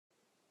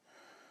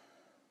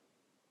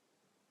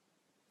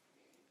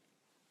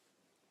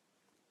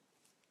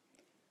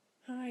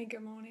Hi,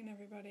 good morning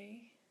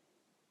everybody.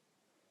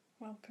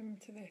 Welcome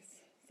to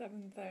this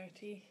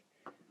 7:30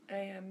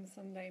 a.m.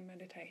 Sunday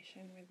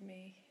meditation with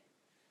me.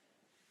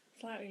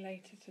 Slightly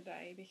later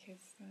today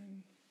because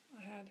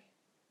I had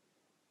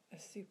a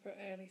super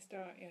early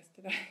start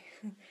yesterday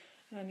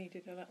and I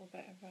needed a little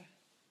bit of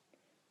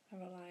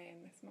a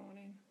lie-in this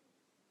morning.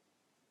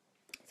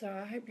 So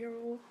I hope you're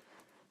all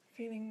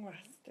feeling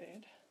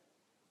rested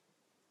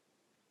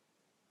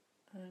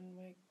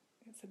and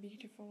it's a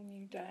beautiful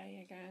new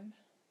day again.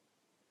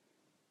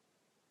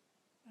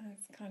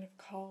 It's kind of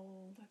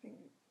cold. I think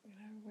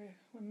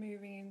we're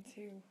moving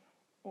into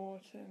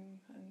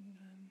autumn,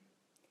 and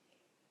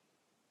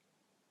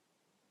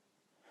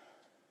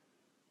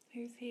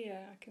who's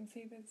here? I can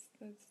see there's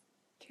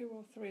 2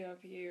 or 3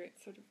 of you. It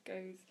sort of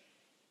goes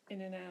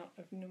in and out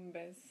of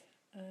numbers.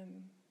 Do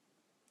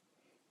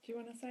you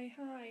want to say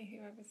hi,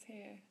 whoever's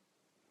here?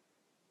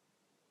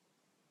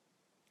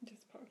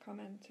 Just put a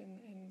comment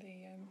in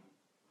the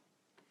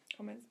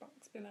comments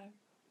box below.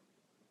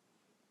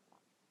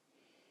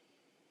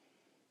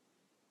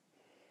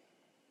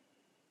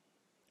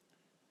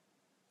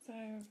 So,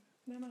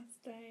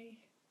 namaste. I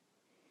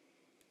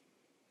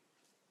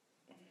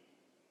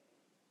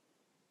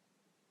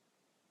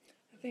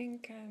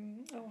think,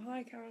 oh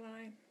hi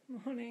Caroline,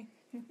 morning.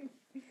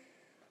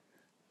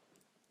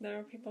 There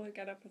are people who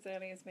get up as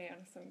early as me on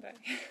a Sunday.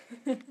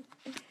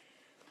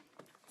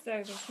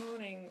 So this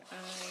morning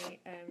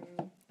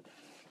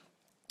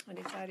I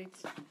decided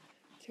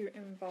to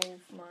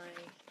involve my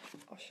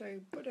Osho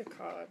Buddha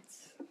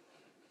cards.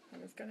 I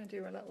was going to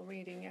do a little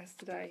reading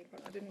yesterday,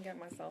 but I didn't get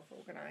myself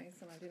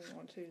organised and I didn't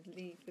want to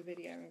leave the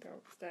video and go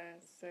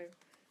upstairs. So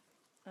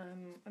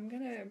I'm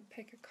going to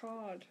pick a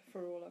card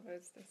for all of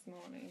us this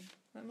morning.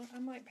 I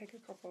might pick a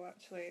couple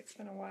actually. It's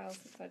been a while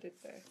since I did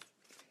this.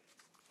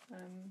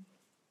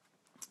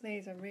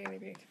 These are really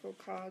beautiful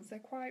cards. They're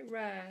quite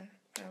rare,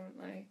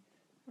 apparently.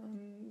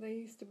 They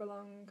used to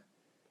belong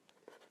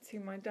to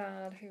my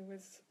dad, who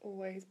was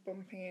always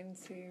bumping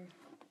into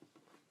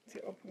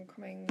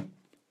up-and-coming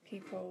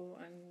people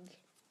and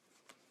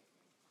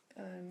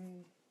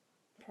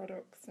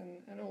products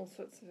and all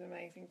sorts of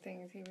amazing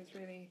things. He was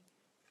really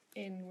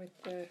in with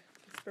the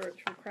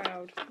spiritual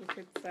crowd, we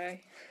could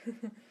say.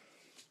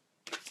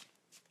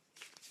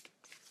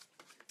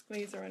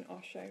 These are an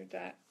Osho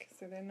deck,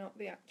 so they're not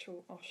the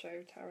actual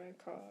Osho tarot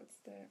cards,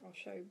 they're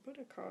Osho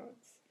Buddha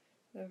cards.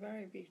 They're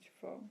very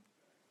beautiful.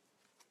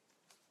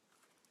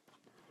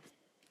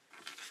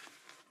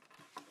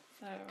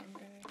 So I'm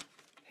going to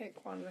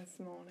pick one this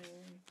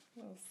morning and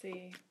we'll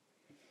see.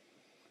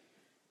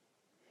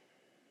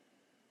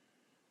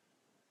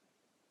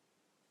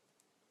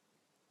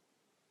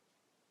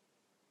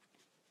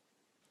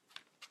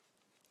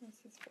 This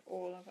is for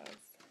all of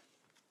us.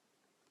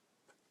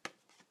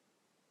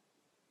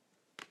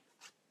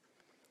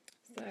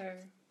 So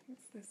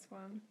it's this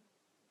one.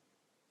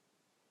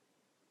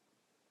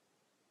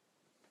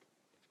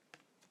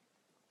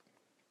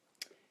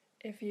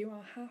 If you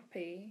are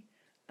happy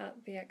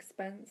at the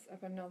expense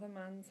of another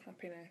man's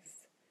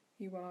happiness,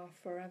 you are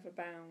forever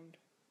bound.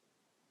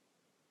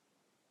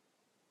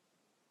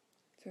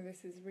 So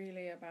this is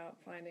really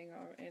about finding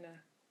our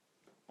inner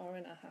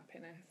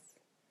happiness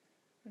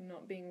and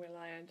not being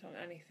reliant on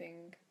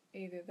anything,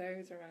 either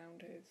those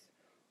around us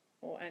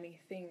or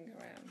anything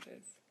around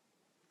us,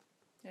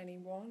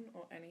 anyone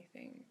or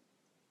anything.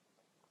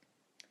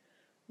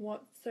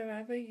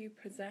 Whatsoever you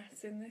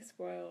possess in this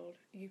world,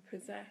 you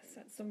possess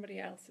at somebody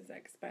else's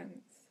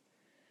expense,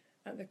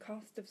 at the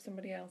cost of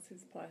somebody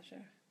else's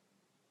pleasure.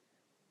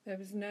 There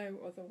is no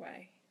other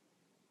way.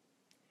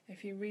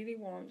 If you really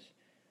want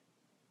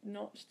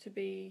not to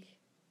be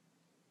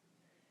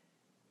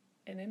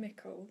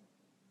inimical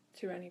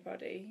to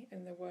anybody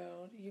in the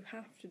world, you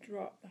have to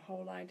drop the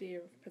whole idea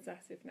of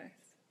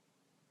possessiveness.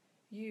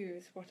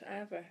 Use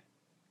whatever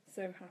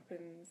so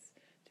happens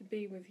to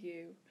be with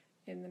you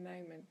in the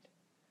moment,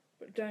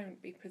 but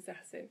don't be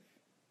possessive.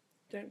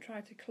 Don't try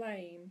to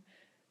claim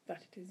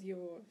that it is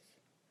yours.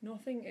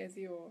 Nothing is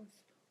yours.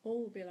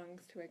 All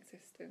belongs to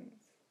existence.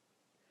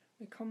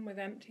 We come with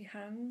empty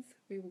hands,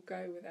 we will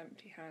go with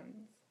empty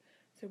hands.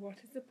 So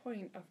what is the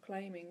point of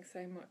claiming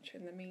so much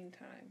in the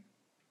meantime?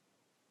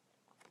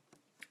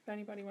 If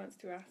anybody wants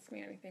to ask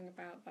me anything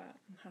about that,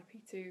 I'm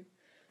happy to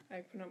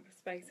open up a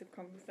space of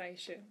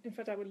conversation. In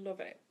fact, I would love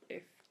it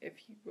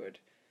if you would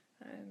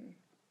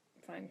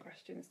find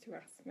questions to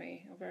ask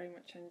me. I very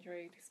much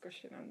enjoy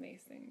discussion on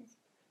these things.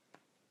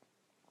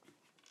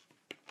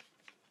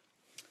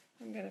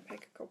 I'm going to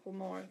pick a couple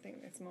more, I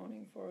think, this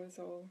morning for us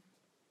all.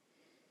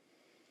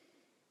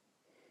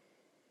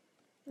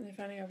 And if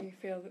any of you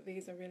feel that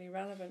these are really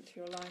relevant to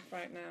your life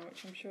right now,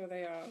 which I'm sure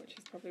they are, which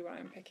is probably why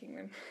I'm picking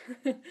them,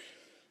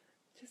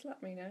 just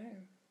let me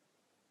know.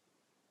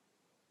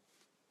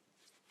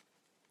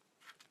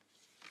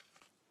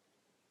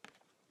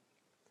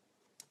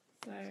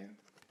 So,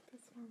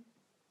 this one.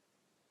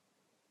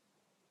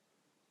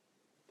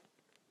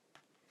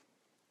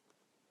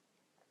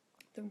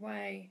 The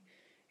way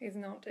is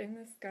not in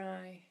the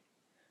sky,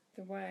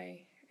 the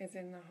way is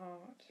in the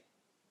heart.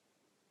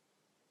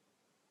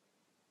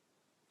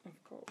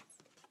 of course.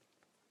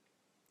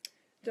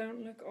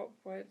 Don't look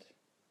upward.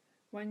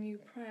 When you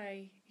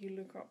pray, you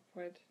look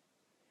upward.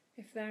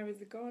 If there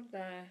is a God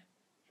there,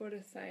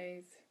 Buddha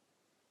says,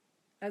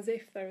 as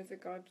if there is a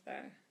God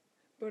there,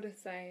 Buddha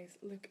says,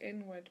 look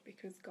inward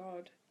because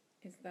God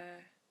is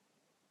there.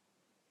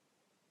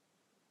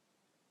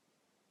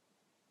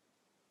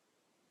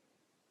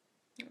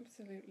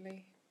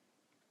 Absolutely.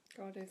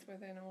 God is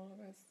within all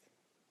of us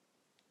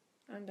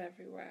and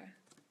everywhere.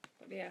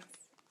 But yes,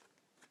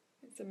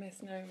 it's a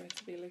misnomer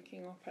to be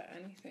looking up at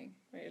anything,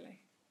 really,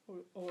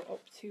 or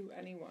up to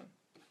anyone.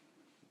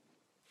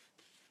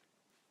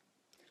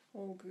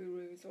 All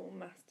gurus, all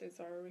masters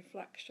are a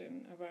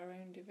reflection of our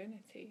own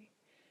divinity.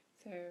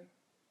 So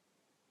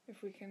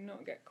if we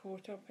cannot get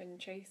caught up in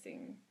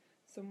chasing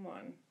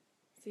someone,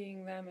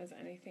 seeing them as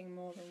anything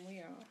more than we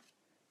are,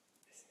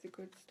 this is a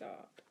good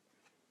start.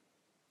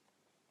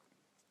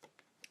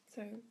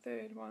 So,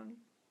 third one.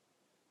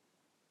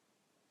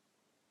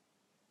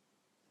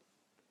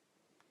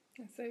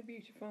 They're so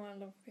beautiful, I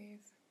love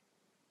these.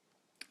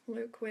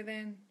 Look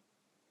within,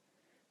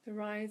 the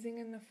rising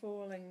and the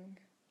falling.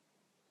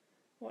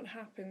 What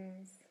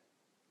happens?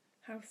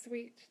 How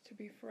sweet to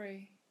be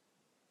free.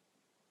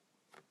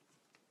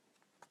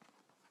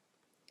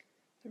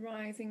 The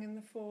rising and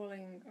the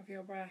falling of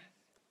your breath,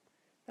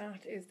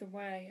 that is the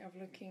way of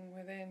looking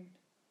within.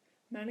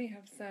 Many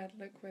have said,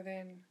 look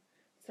within.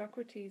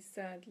 Socrates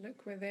said,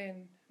 look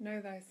within,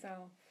 know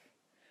thyself.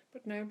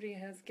 But nobody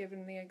has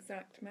given the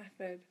exact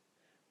method.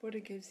 Buddha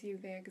gives you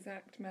the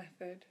exact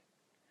method.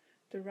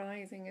 The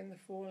rising and the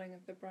falling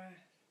of the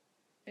breath.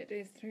 It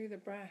is through the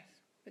breath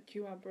that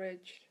you are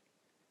bridged.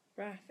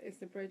 Breath is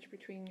the bridge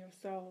between your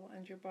soul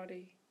and your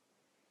body.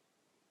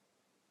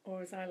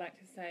 Or as I like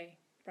to say,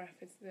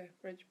 breath is the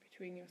bridge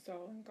between your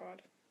soul and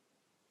God.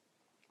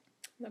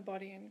 The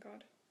body and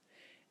God.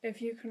 If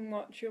you can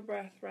watch your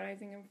breath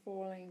rising and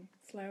falling,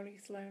 slowly,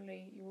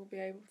 slowly, you will be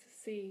able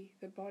to see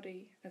the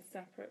body as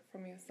separate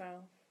from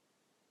yourself.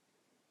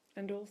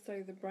 And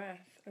also the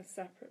breath as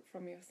separate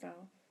from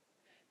yourself.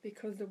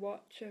 Because the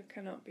watcher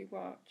cannot be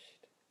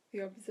watched. The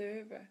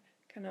observer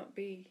cannot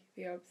be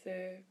the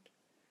observed.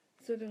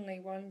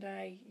 Suddenly one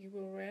day you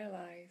will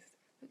realize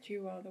that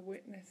you are the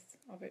witness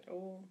of it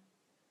all.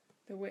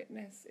 The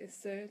witness is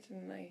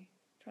certainly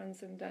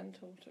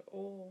transcendental to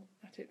all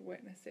that it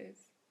witnesses.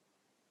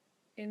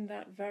 In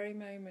that very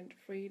moment,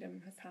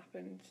 freedom has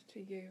happened to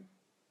you.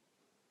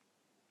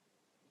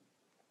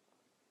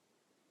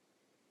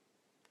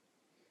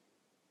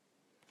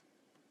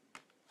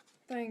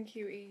 Thank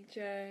you,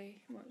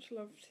 EJ. Much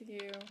love to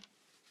you.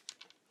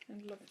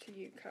 And love to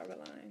you,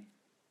 Caroline.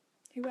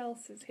 Who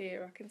else is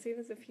here? I can see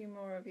there's a few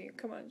more of you.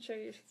 Come on,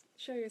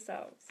 show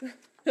yourselves.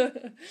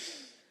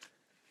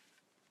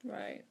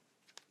 Right.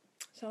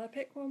 Shall I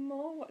pick one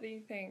more? What do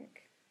you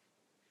think?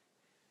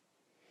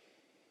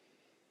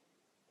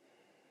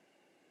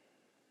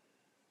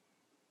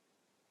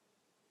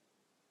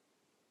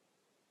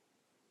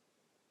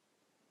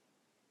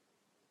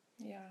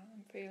 Yeah,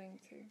 I'm feeling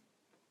too.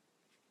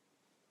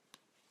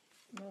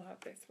 We'll have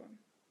this one.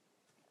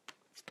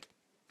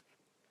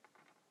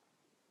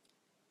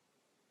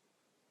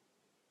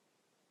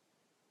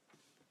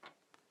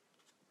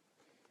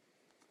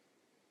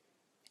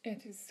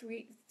 It is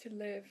sweet to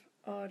live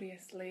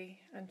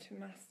arduously and to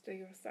master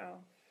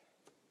yourself.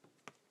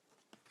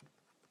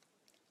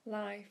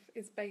 Life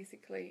is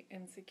basically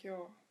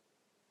insecure.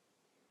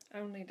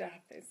 Only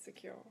death is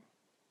secure.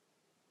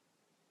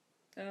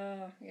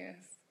 Ah,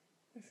 yes.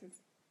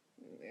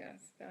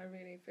 Yes, I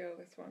really feel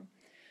this one.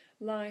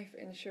 Life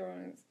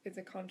insurance is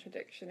a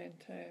contradiction in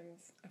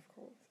terms, of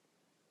course.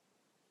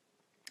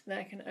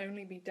 There can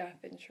only be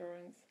death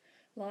insurance.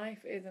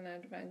 Life is an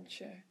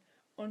adventure,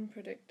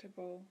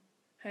 unpredictable,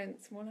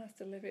 hence one has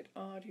to live it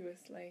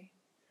arduously.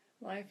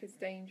 Life is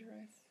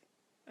dangerous.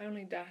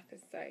 Only death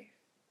is safe.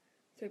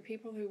 So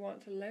people who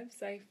want to live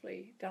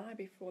safely die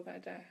before their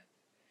death,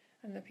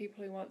 and the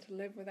people who want to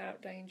live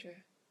without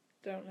danger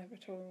don't live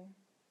at all.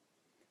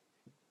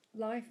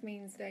 Life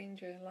means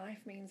danger. Life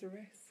means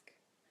risk.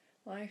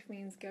 Life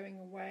means going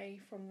away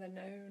from the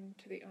known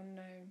to the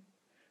unknown,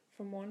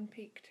 from one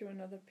peak to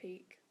another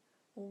peak,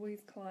 always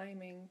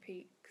climbing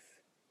peaks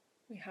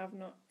we have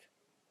not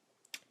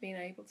been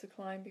able to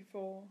climb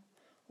before,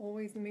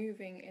 always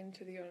moving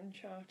into the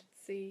uncharted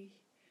sea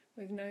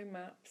with no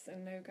maps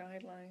and no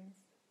guidelines.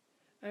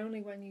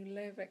 Only when you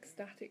live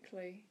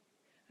ecstatically,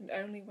 and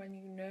only when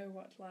you know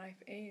what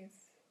life is.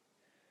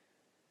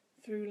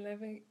 Through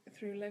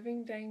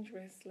living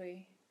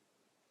dangerously,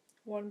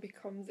 one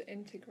becomes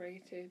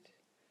integrated.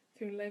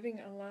 Through living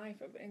a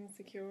life of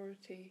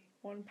insecurity,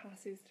 one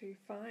passes through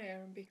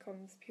fire and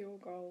becomes pure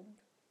gold.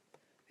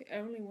 The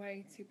only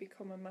way to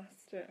become a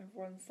master of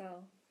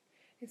oneself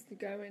is to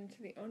go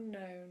into the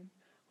unknown,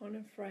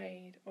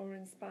 unafraid or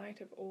in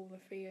spite of all the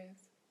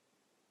fears.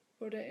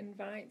 Buddha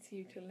invites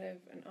you to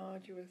live an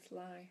arduous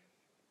life.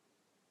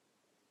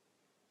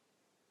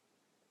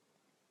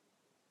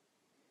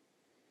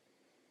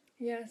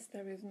 Yes,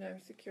 there is no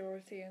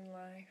security in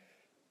life.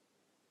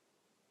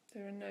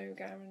 There are no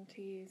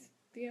guarantees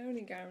The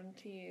only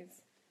guarantee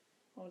is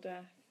or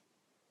death.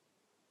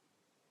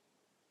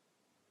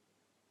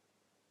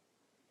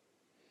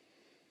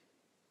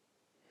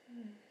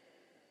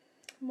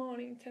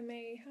 Morning to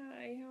me.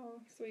 Hi.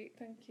 Oh, sweet.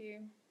 Thank you.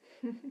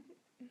 I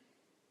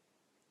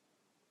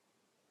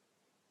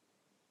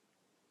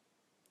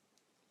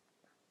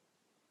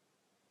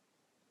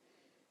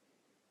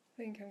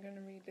think I'm going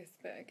to read this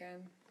bit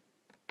again.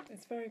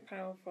 It's very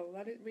powerful.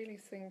 Let it really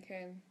sink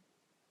in.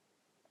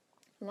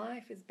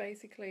 Life is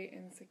basically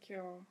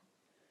insecure.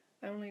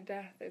 Only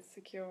death is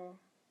secure.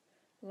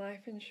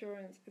 Life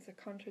insurance is a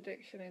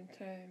contradiction in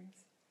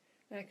terms.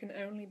 There can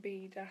only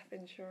be death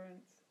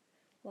insurance.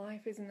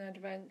 Life is an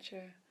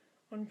adventure,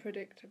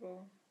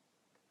 unpredictable.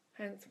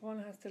 Hence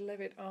one has to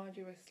live it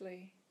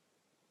arduously.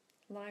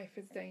 Life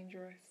is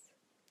dangerous.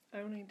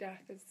 Only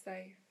death is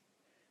safe.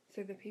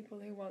 So the people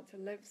who want to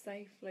live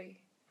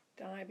safely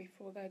die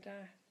before their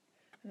death,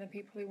 and the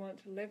people who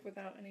want to live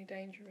without any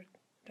danger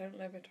don't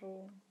live at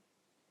all.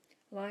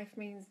 Life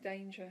means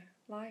danger.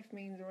 Life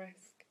means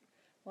risk.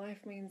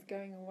 Life means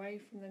going away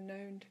from the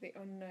known to the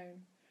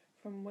unknown,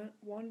 from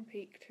one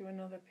peak to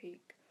another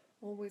peak,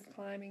 always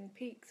climbing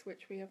peaks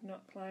which we have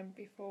not climbed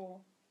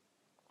before,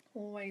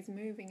 always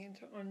moving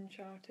into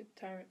uncharted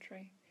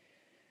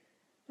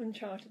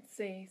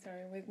sea,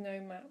 with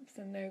no maps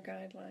and no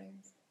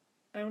guidelines.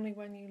 Only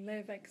when you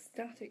live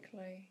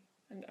ecstatically,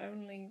 and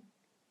only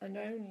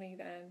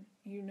then,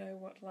 you know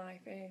what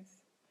life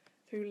is.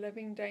 Through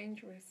living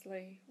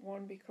dangerously,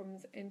 one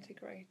becomes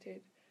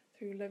integrated.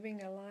 Through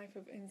living a life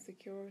of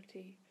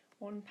insecurity,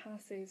 one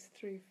passes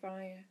through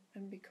fire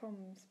and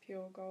becomes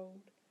pure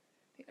gold.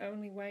 The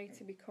only way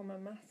to become a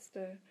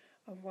master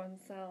of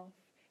oneself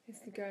is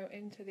to go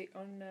into the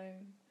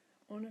unknown,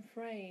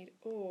 unafraid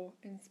or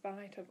in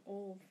spite of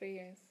all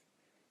fears.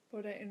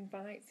 Buddha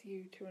invites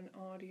you to an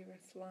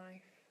arduous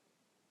life.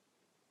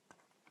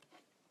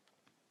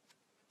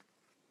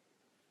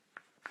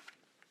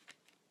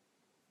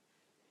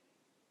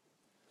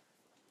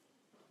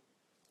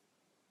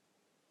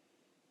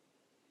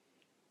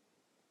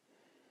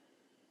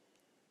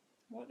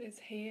 What is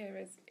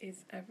here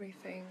is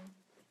everything,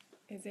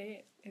 is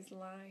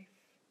life.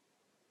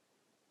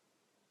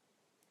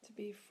 To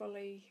be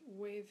fully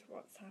with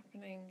what's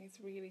happening is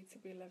really to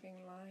be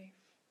living life.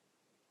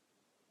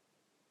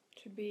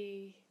 To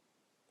be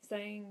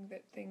saying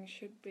that things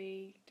should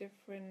be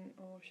different,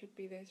 or should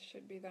be this,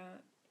 should be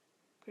that,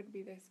 could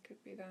be this,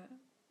 could be that,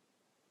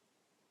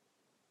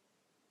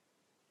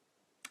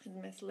 is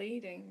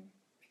misleading,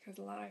 because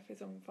life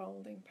is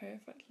unfolding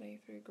perfectly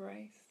through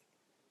grace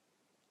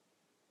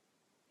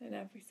in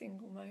every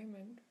single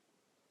moment.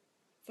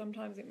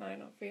 Sometimes it might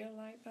not feel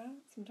like that,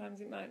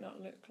 sometimes it might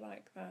not look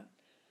like that,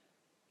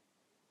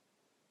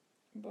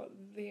 but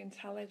the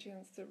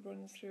intelligence that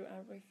runs through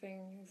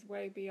everything is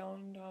way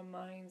beyond our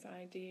mind's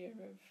idea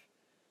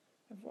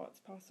of what's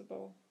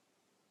possible.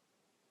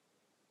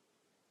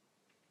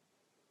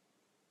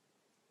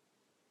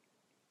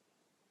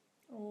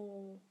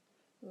 All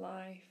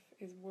life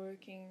is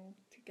working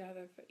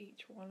together for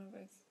each one of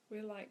us.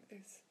 We're like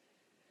this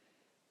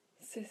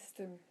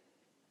system,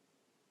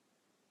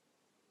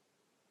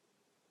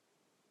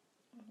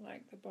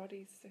 like the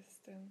body's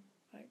system,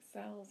 like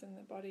cells in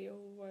the body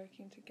all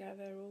working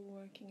together, all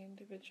working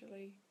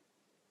individually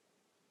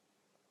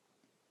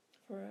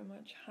for a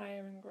much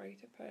higher and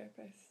greater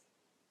purpose.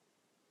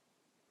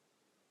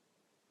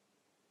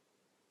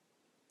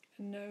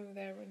 And no,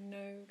 there are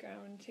no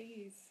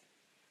guarantees.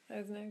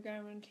 There's no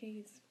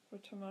guarantees for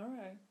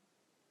tomorrow.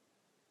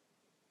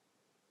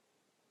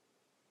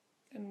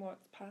 And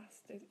what's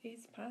past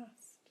is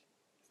past.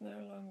 It's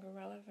no longer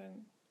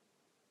relevant.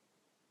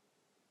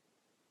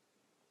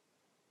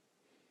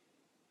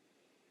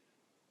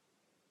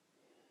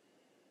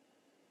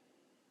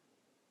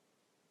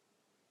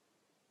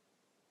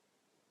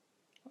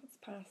 What's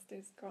past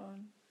is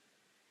gone.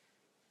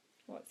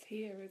 What's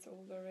here is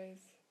all there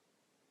is.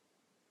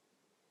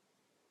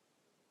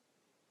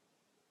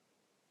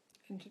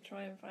 And to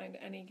try and find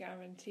any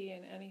guarantee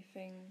in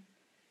anything,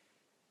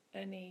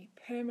 any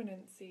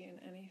permanency in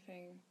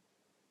anything,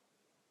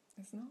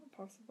 is not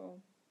possible.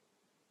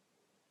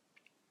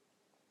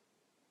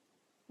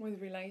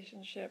 With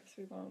relationships,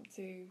 we want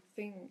to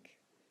think,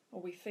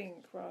 or we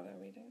think rather,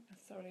 we don't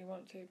necessarily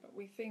want to, but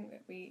we think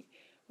that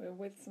we're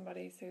with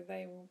somebody so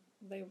they will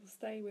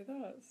stay with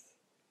us.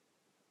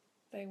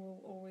 They will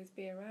always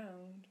be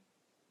around.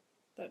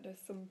 That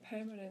there's some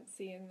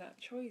permanency in that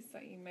choice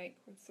that you make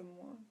with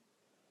someone,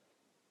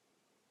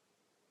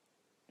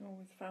 or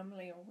with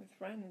family, or with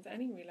friends,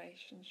 any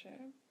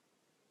relationship.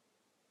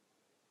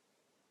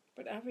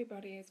 But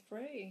everybody is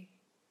free.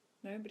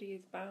 Nobody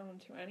is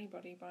bound to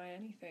anybody by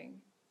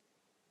anything.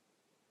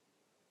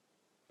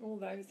 All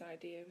those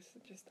ideas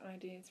are just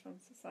ideas from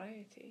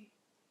society.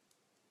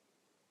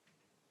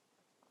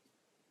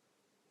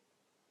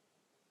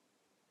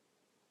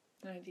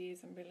 Ideas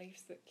and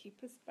beliefs that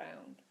keep us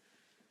bound,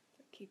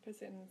 that keep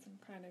us in some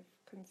kind of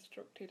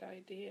constructed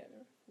idea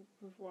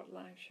of what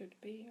life should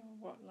be,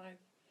 or what life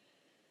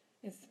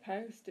is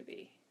supposed to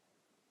be.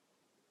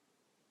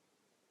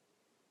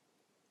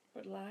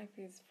 But life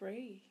is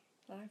free.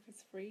 Life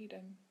is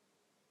freedom.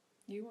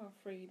 You are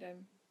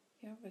freedom.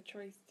 You have the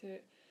choice to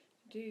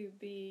do,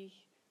 be,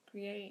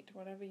 create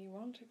whatever you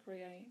want to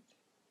create.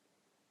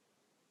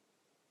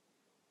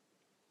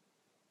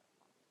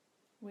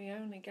 We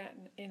only get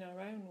in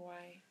our own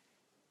way.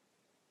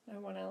 No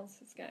one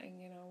else is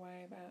getting in our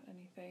way about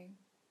anything.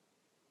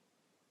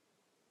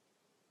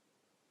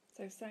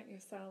 So set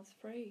yourselves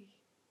free.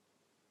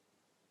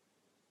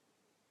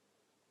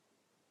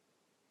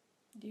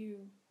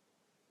 You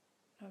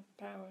have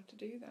the power to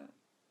do that.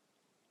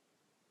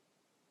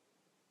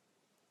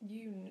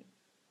 You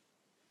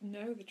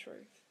know the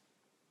truth.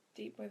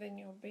 Deep within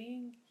your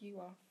being, you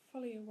are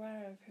fully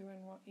aware of who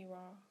and what you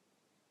are.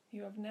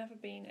 You have never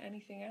been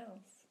anything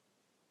else.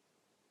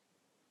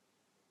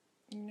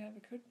 You never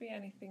could be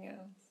anything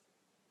else.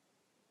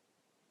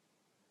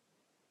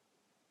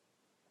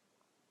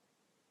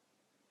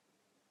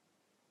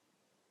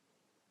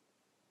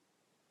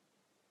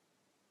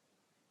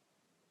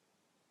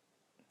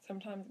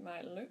 Sometimes it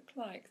might look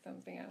like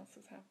something else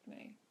is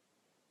happening.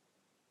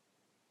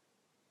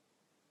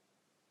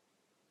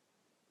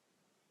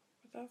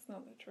 But that's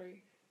not the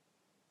truth.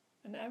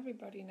 And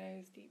everybody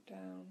knows deep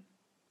down.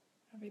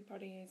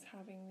 Everybody is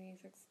having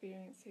these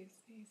experiences,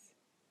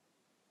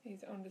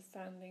 these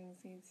understandings,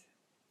 these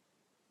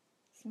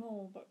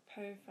small but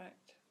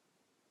perfect,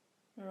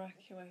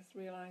 miraculous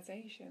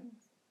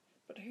realizations.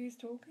 But who's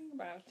talking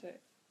about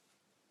it?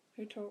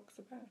 Who talks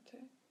about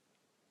it?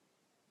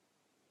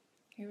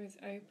 Who is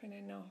open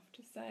enough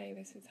to say,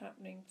 this is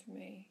happening to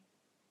me?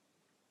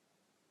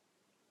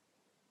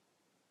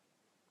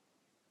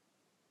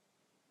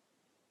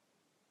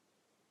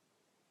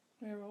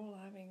 We're all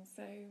having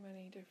so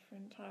many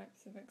different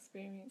types of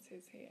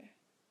experiences here.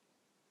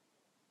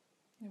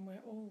 And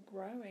we're all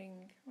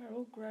growing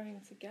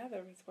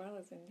together as well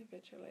as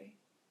individually.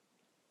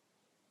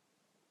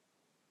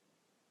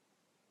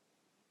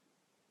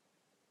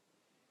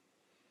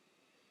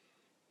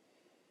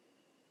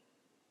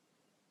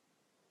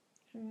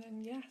 And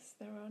then yes,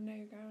 there are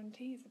no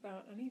guarantees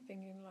about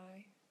anything in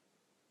life.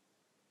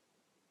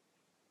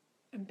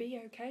 And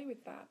be okay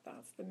with that,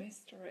 that's the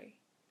mystery.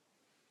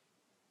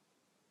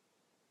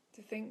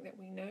 To think that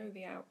we know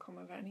the outcome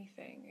of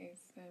anything is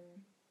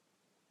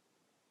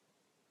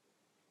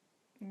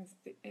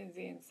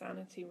the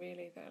insanity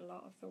really that a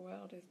lot of the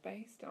world is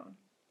based on.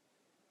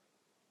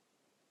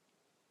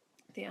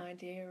 The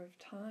idea of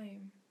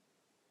time.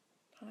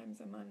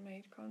 Time's a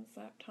man-made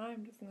concept.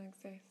 Time doesn't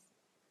exist.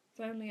 It's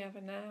only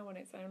ever now,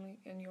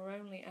 and you're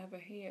only ever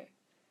here.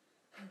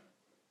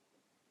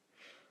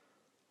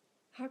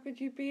 How could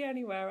you be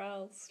anywhere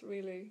else,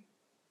 really?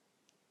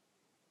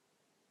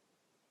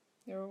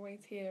 You're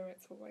always here,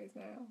 it's always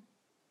now.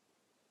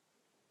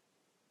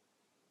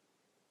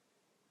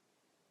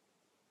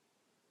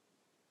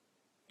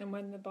 And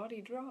when the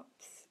body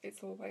drops,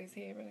 it's always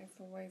here and it's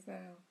always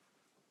now.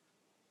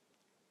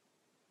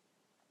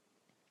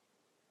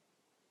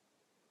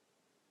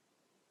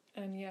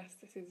 And yes,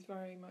 this is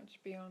very much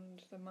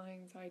beyond the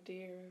mind's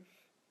idea of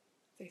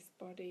this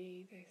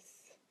body,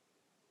 this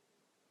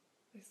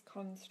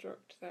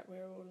construct that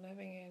we're all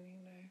living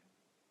in,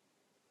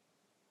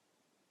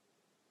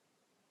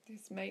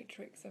 This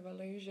matrix of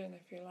illusion,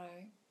 if you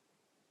like.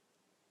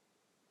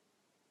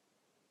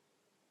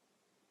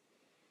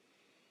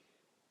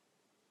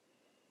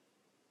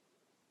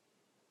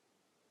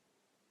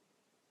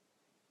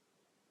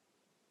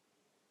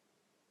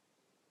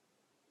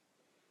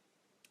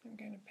 I'm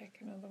going to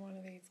pick another one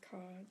of these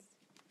cards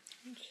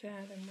and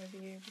share them with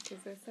you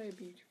because they're so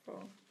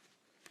beautiful.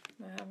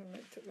 And I haven't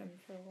looked at them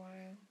for a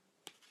while.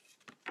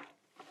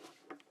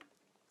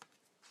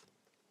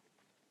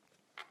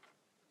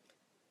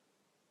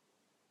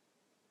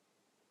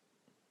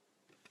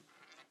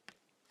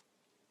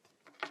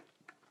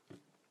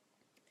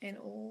 In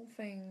all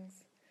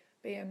things,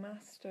 be a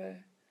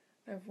master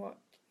of what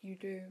you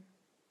do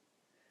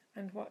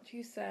and what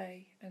you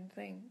say and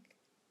think.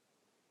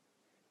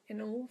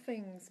 In all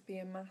things, be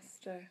a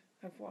master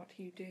of what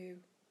you do,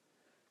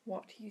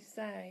 what you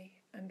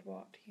say and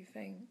what you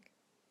think.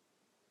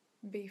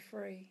 Be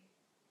free.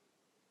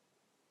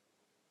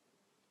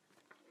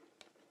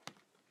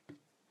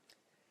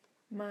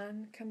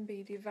 Man can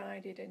be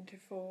divided into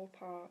 4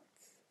 parts.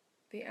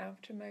 The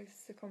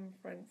outermost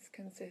circumference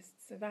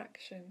consists of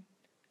action,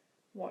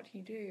 what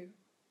you do.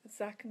 The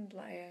second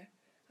layer,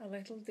 a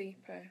little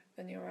deeper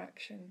than your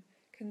action,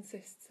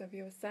 consists of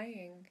your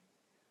saying,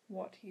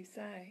 what you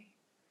say.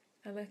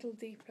 A little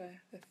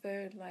deeper, the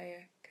third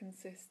layer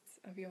consists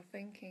of your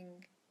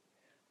thinking,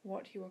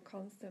 what you are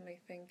constantly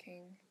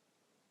thinking.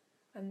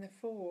 And the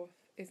fourth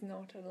is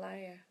not a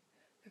layer.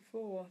 The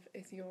fourth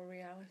is your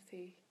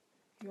reality,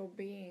 your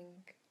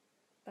being.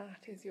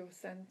 That is your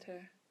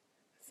center,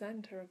 the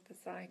center of the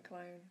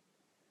cyclone.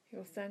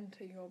 Your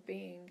center, your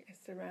being, is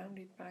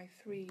surrounded by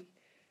 3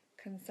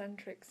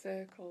 concentric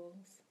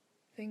circles,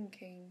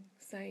 thinking,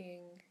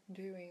 saying,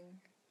 doing.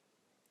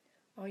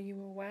 Are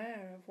you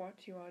aware of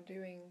what you are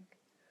doing?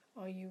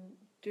 Are you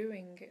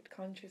doing it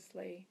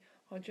consciously,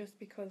 or just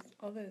because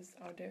others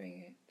are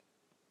doing it?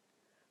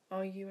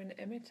 Are you an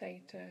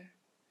imitator,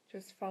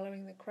 just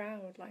following the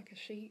crowd like a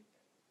sheep?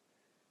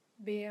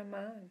 Be a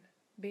man,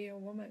 be a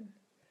woman.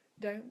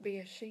 Don't be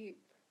a sheep.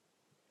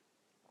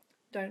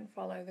 Don't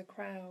follow the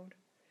crowd.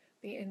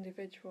 Be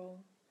individual.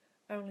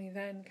 Only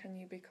then can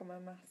you become a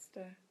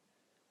master.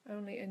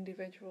 Only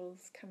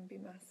individuals can be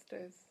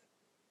masters.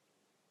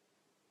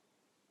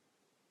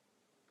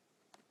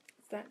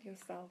 Set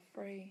yourself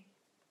free.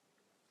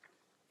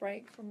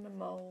 Break from the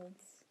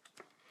molds.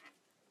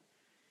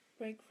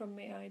 Break from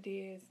the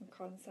ideas and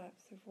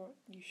concepts of what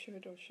you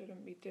should or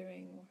shouldn't be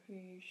doing, or who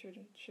you should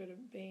or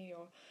shouldn't be,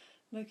 or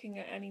looking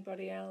at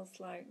anybody else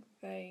like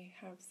they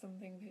have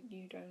something that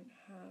you don't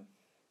have,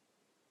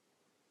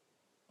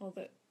 or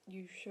that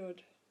you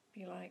should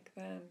be like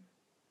them.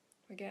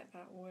 Forget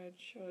that word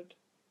should.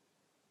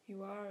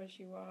 You are as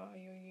you are,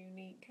 you're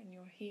unique, and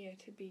you're here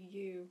to be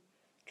you,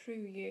 true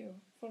you,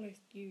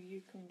 fullest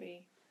you can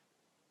be.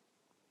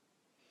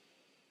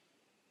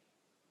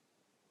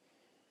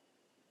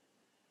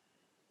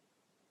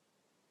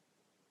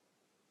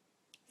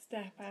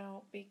 Step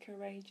out, be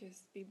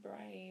courageous, be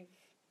brave.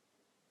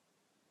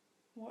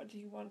 What do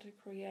you want to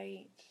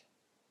create?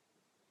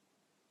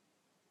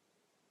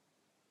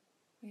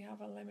 We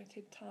have a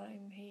limited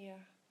time here,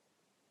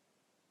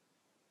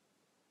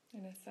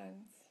 in a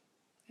sense,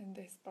 in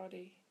this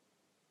body,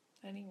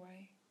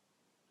 anyway.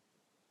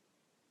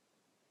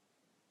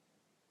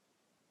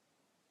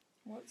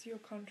 What's your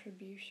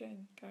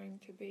contribution going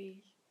to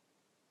be?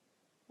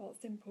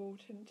 What's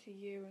important to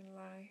you in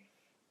life?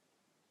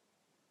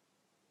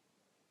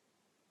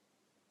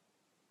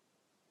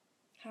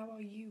 How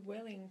are you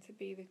willing to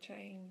be the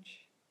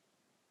change?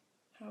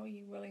 How are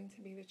you willing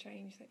to be the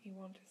change that you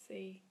want to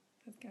see,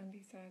 as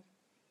Gandhi said?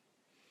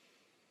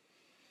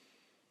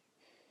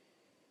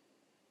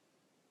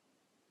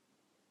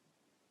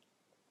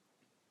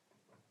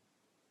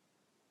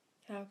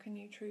 How can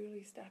you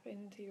truly step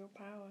into your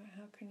power?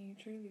 How can you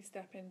truly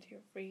step into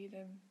your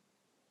freedom?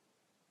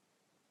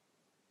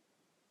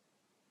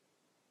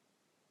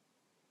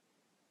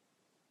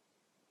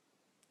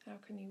 How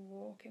can you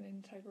walk in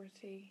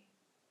integrity?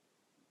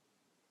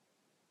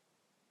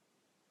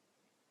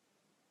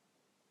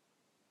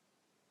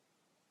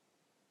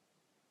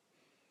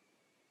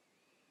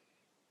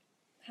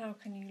 How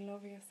can you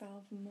love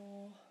yourself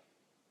more?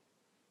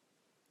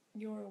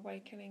 Your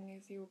awakening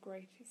is your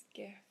greatest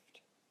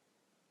gift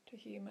to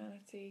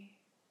humanity,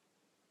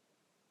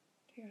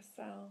 to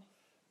yourself.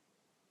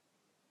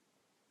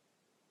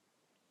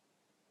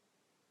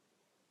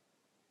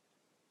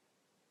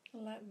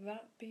 Let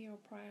that be your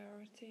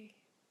priority.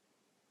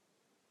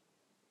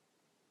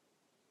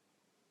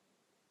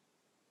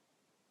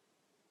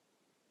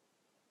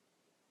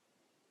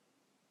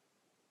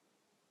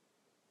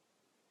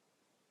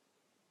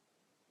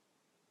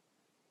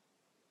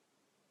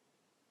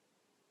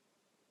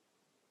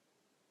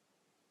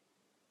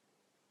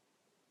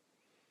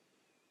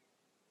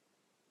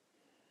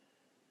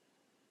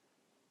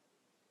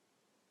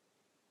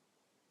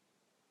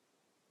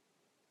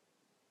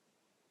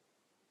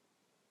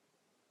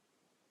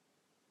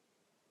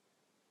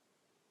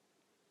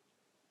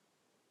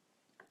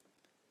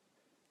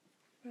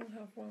 We'll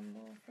have one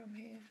more from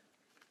here,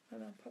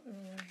 and I'll put them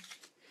away.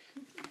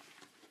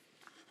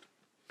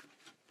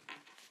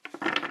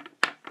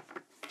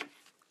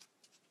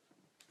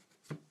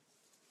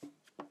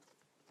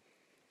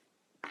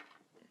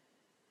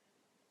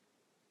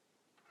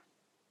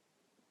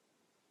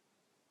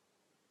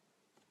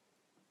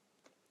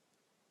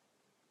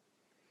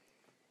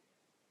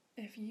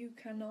 If you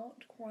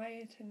cannot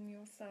quieten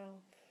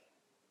yourself,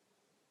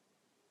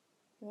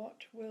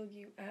 what will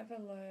you ever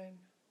learn?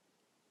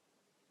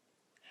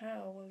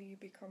 How will you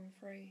become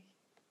free?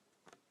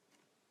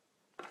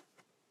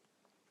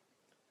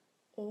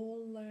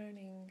 All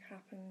learning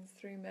happens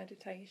through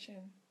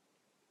meditation.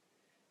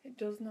 It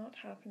does not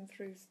happen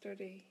through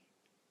study.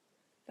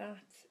 That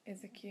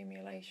is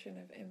accumulation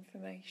of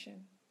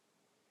information.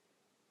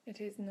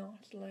 It is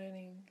not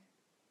learning.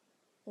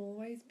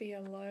 Always be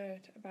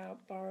alert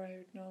about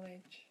borrowed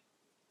knowledge.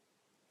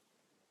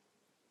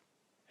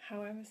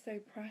 However so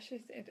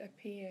precious it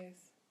appears,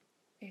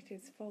 it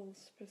is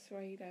false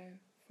persuado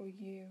for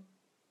you.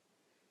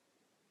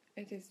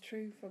 It is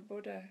true for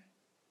Buddha,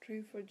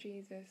 true for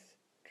Jesus,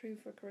 true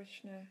for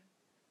Krishna,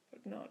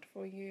 but not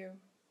for you.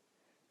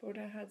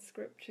 Buddha had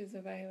scriptures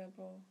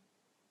available.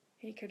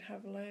 He could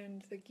have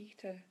learned the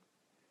Gita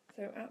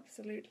so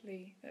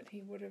absolutely that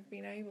he would have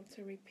been able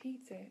to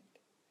repeat it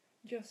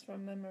just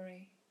from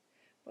memory,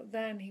 but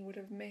then he would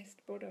have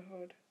missed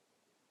Buddhahood.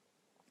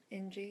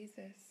 In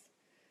Jesus'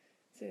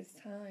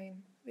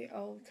 time, the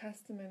Old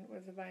Testament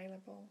was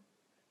available,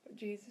 but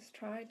Jesus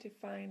tried to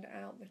find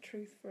out the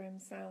truth for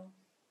himself.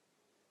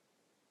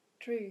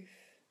 Truth.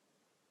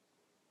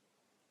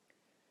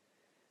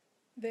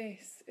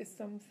 This is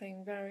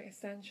something very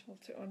essential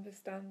to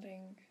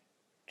understanding.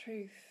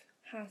 Truth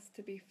has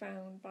to be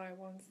found by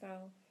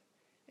oneself.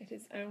 It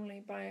is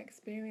only by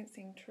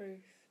experiencing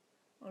truth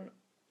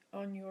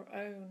on your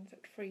own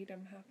that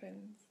freedom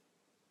happens.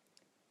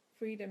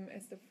 Freedom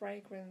is the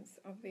fragrance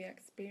of the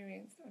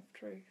experience of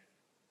truth.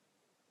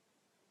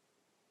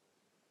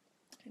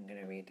 I'm going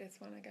to read this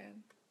one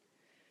again.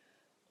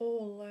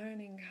 All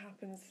learning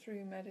happens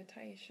through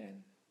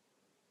meditation.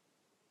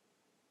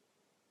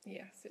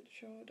 Yes, it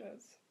sure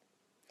does.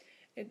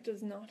 It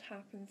does not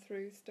happen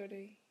through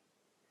study.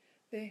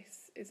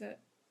 This is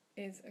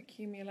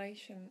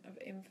accumulation of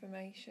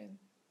information.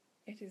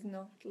 It is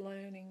not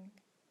learning.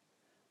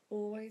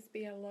 Always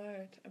be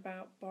alert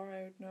about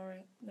borrowed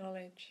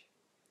knowledge.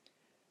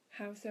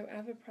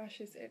 Howsoever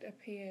precious it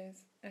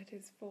appears, it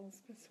is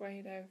false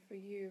persuado for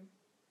you.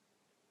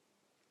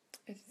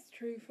 It is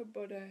true for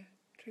Buddha,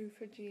 true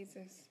for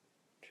Jesus,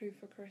 true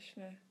for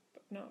Krishna,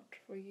 but not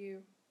for you.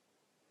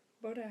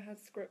 Buddha had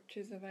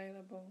scriptures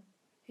available.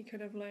 He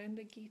could have learned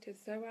the Gita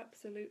so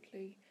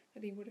absolutely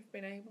that he would have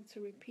been able to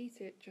repeat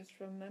it just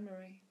from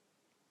memory.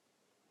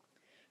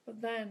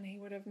 But then he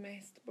would have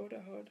missed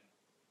Buddhahood.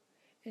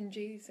 In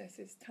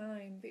Jesus'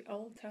 time, the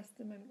Old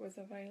Testament was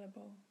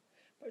available,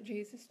 but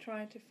Jesus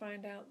tried to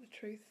find out the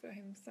truth for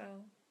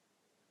himself.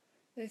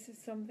 This is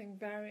something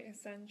very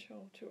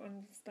essential to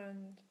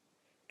understand.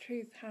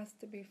 Truth has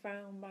to be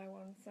found by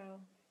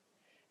oneself.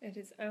 It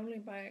is only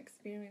by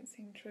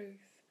experiencing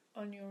truth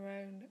on your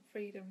own that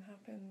freedom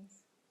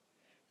happens.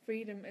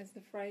 Freedom is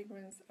the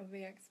fragrance of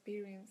the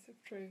experience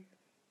of truth.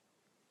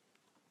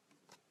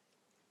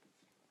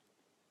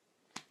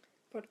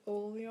 Put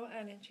all your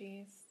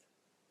energies,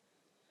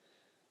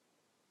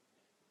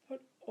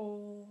 put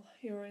all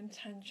your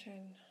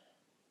intention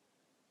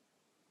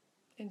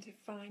into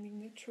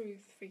finding the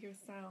truth for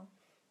yourself.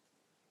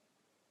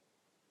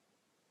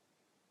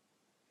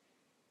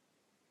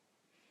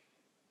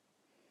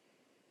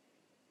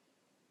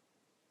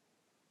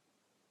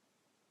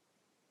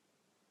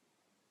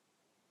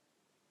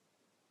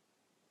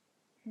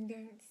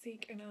 Don't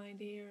seek an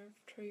idea of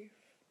truth.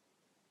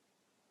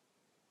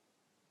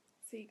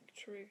 Seek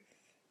truth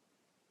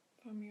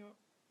from your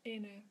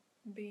inner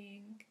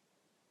being.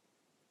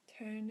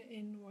 Turn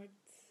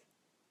inwards,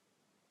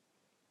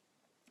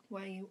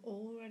 where you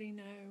already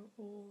know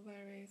all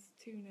there is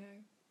to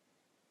know.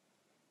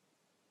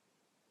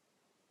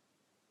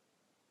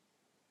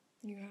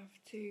 You have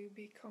to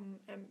become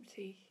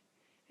empty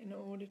in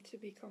order to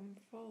become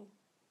full.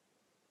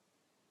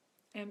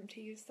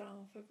 Empty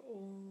yourself of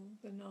all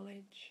the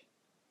knowledge.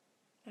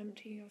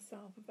 Empty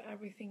yourself of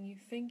everything you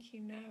think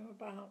you know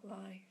about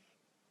life,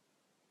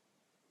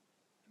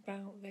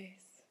 about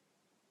this.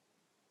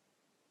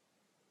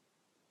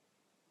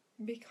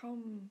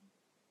 Become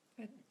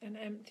an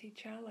empty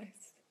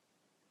chalice,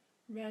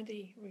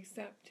 ready,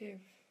 receptive,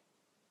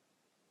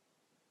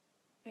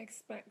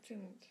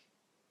 expectant,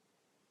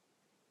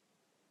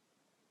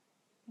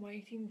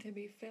 waiting to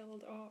be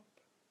filled up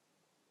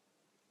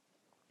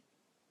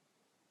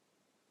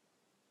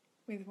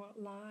with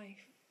what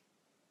life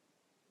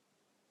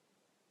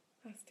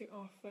has to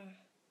offer.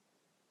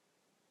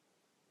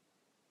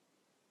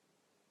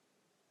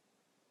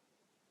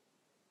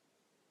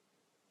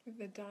 With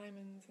the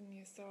diamonds in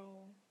your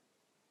soul.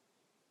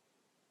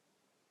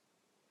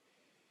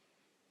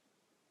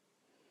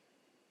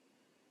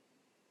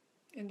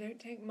 And don't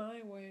take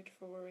my word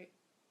for it.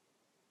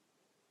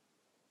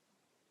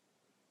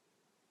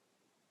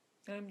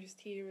 I'm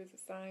just here as a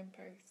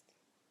signpost.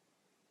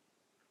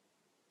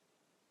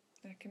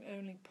 I can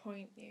only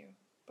point you,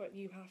 but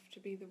you have to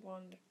be the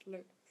one that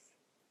looks.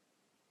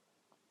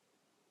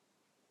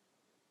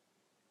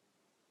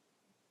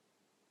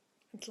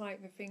 It's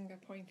like the finger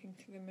pointing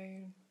to the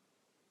moon.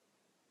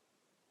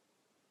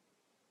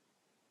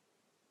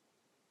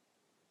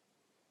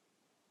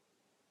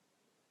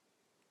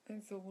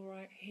 It's all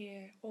right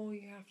here. All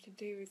you have to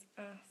do is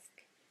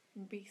ask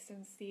and be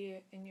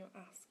sincere in your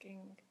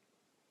asking.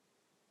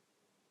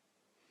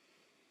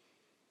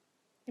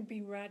 And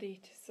be ready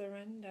to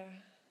surrender.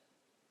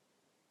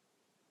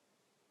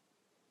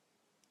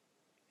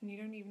 And you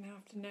don't even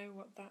have to know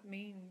what that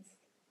means.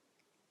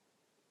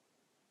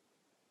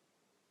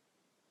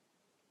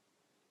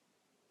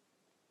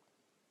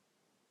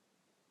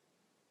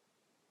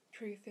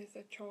 Truth is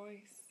a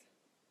choice.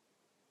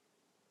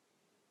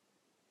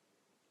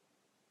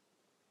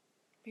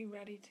 Be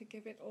ready to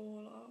give it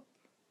all up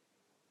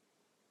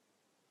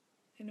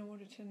in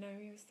order to know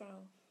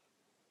yourself.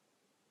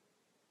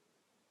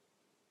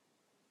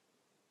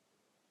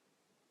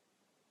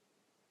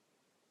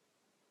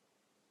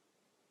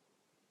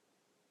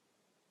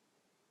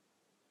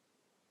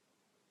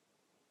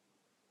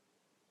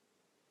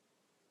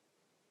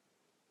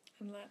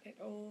 And let it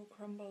all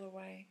crumble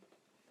away.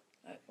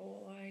 Let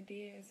all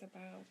ideas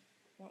about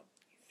what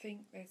you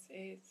think this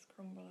is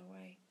crumble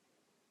away.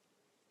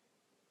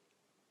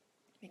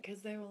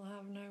 Because they will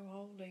have no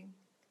holding.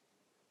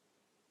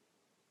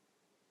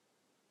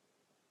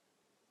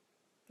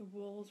 The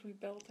walls we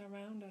built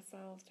around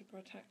ourselves to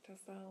protect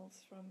ourselves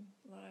from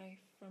life,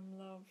 from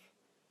love,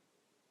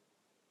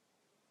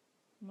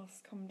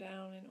 must come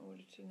down in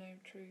order to know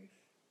truth.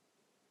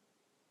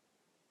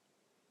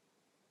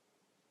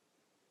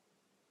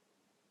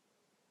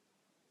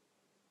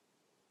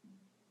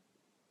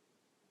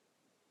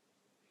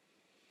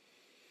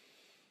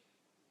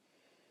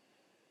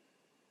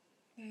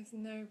 There's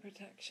no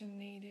protection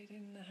needed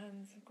in the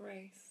hands of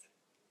grace.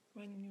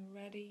 When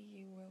you're ready,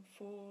 you will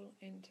fall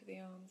into the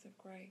arms of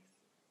grace.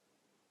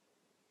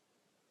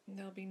 And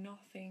there'll be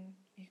nothing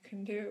you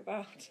can do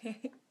about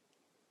it.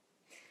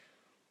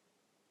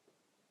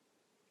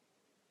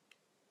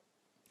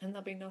 And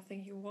there'll be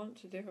nothing you want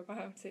to do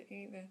about it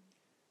either.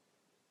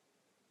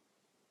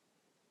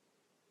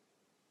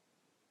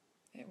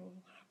 It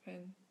will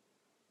happen.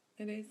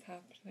 It is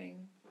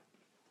happening.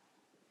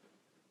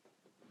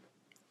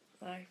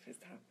 Life is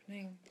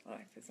happening.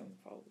 Life is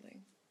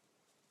unfolding.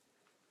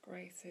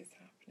 Grace is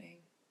happening.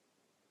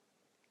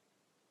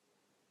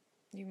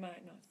 You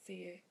might not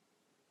see it,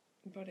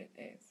 but it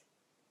is.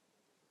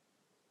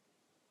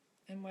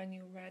 And when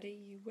you're ready,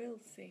 you will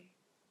see.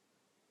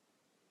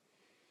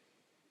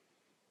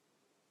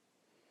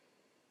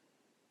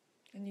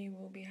 And you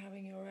will be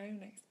having your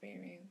own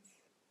experience.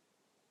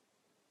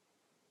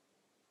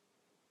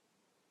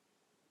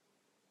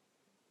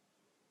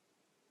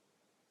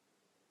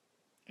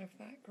 Of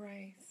that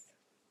grace.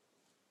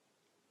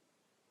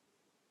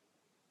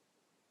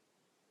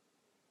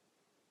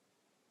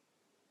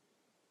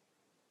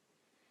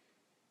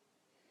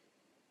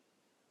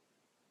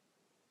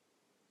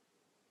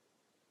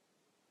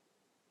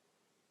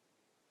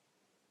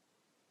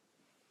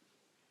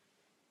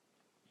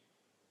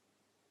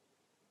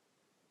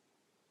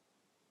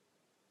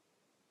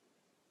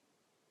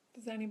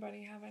 Does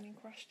anybody have any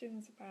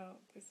questions about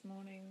this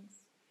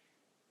morning's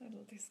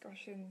little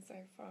discussion so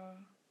far?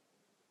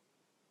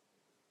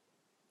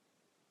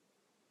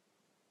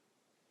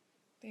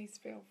 Please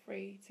feel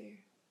free to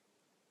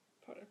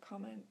put a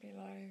comment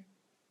below.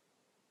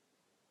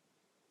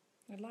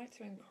 I'd like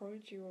to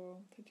encourage you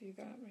all to do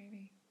that,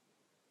 really.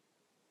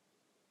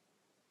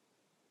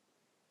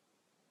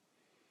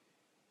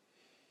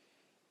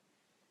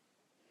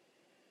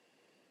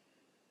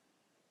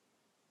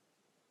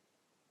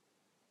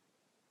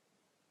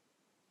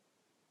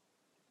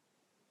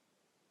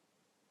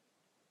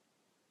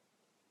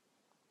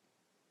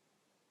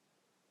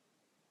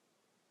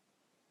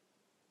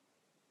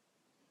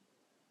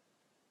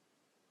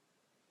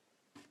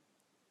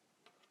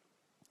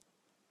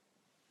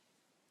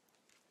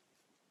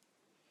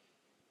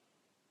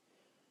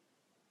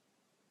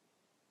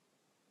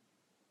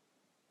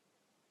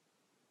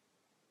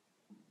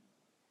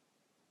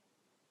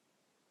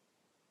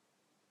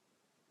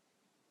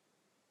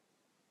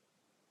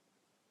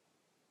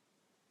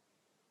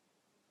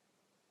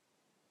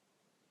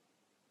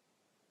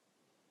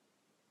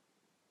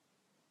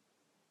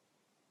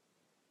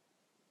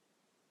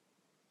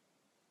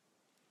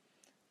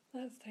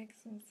 Let's take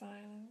some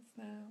silence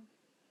now.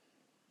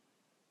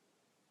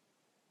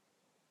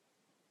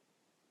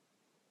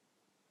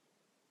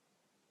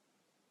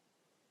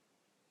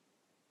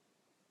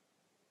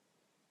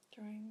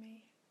 Join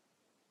me.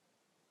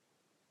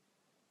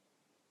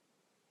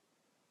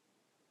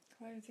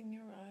 Closing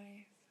your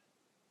eyes.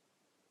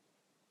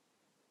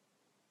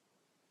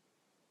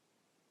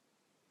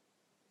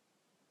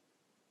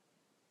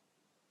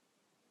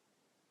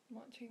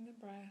 Watching the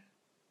breath.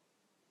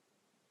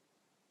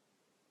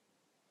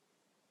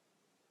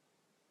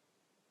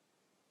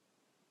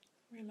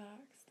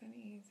 Relaxed and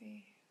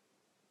easy.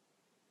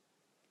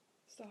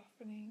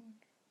 Softening.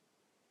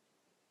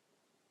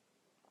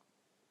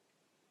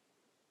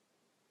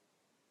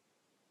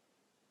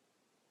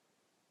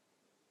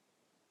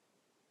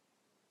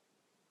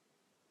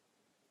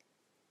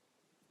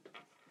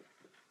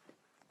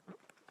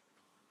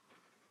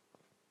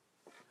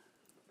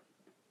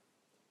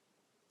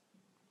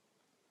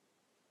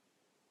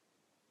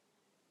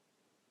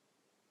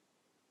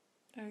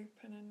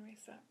 Open and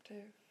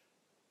receptive.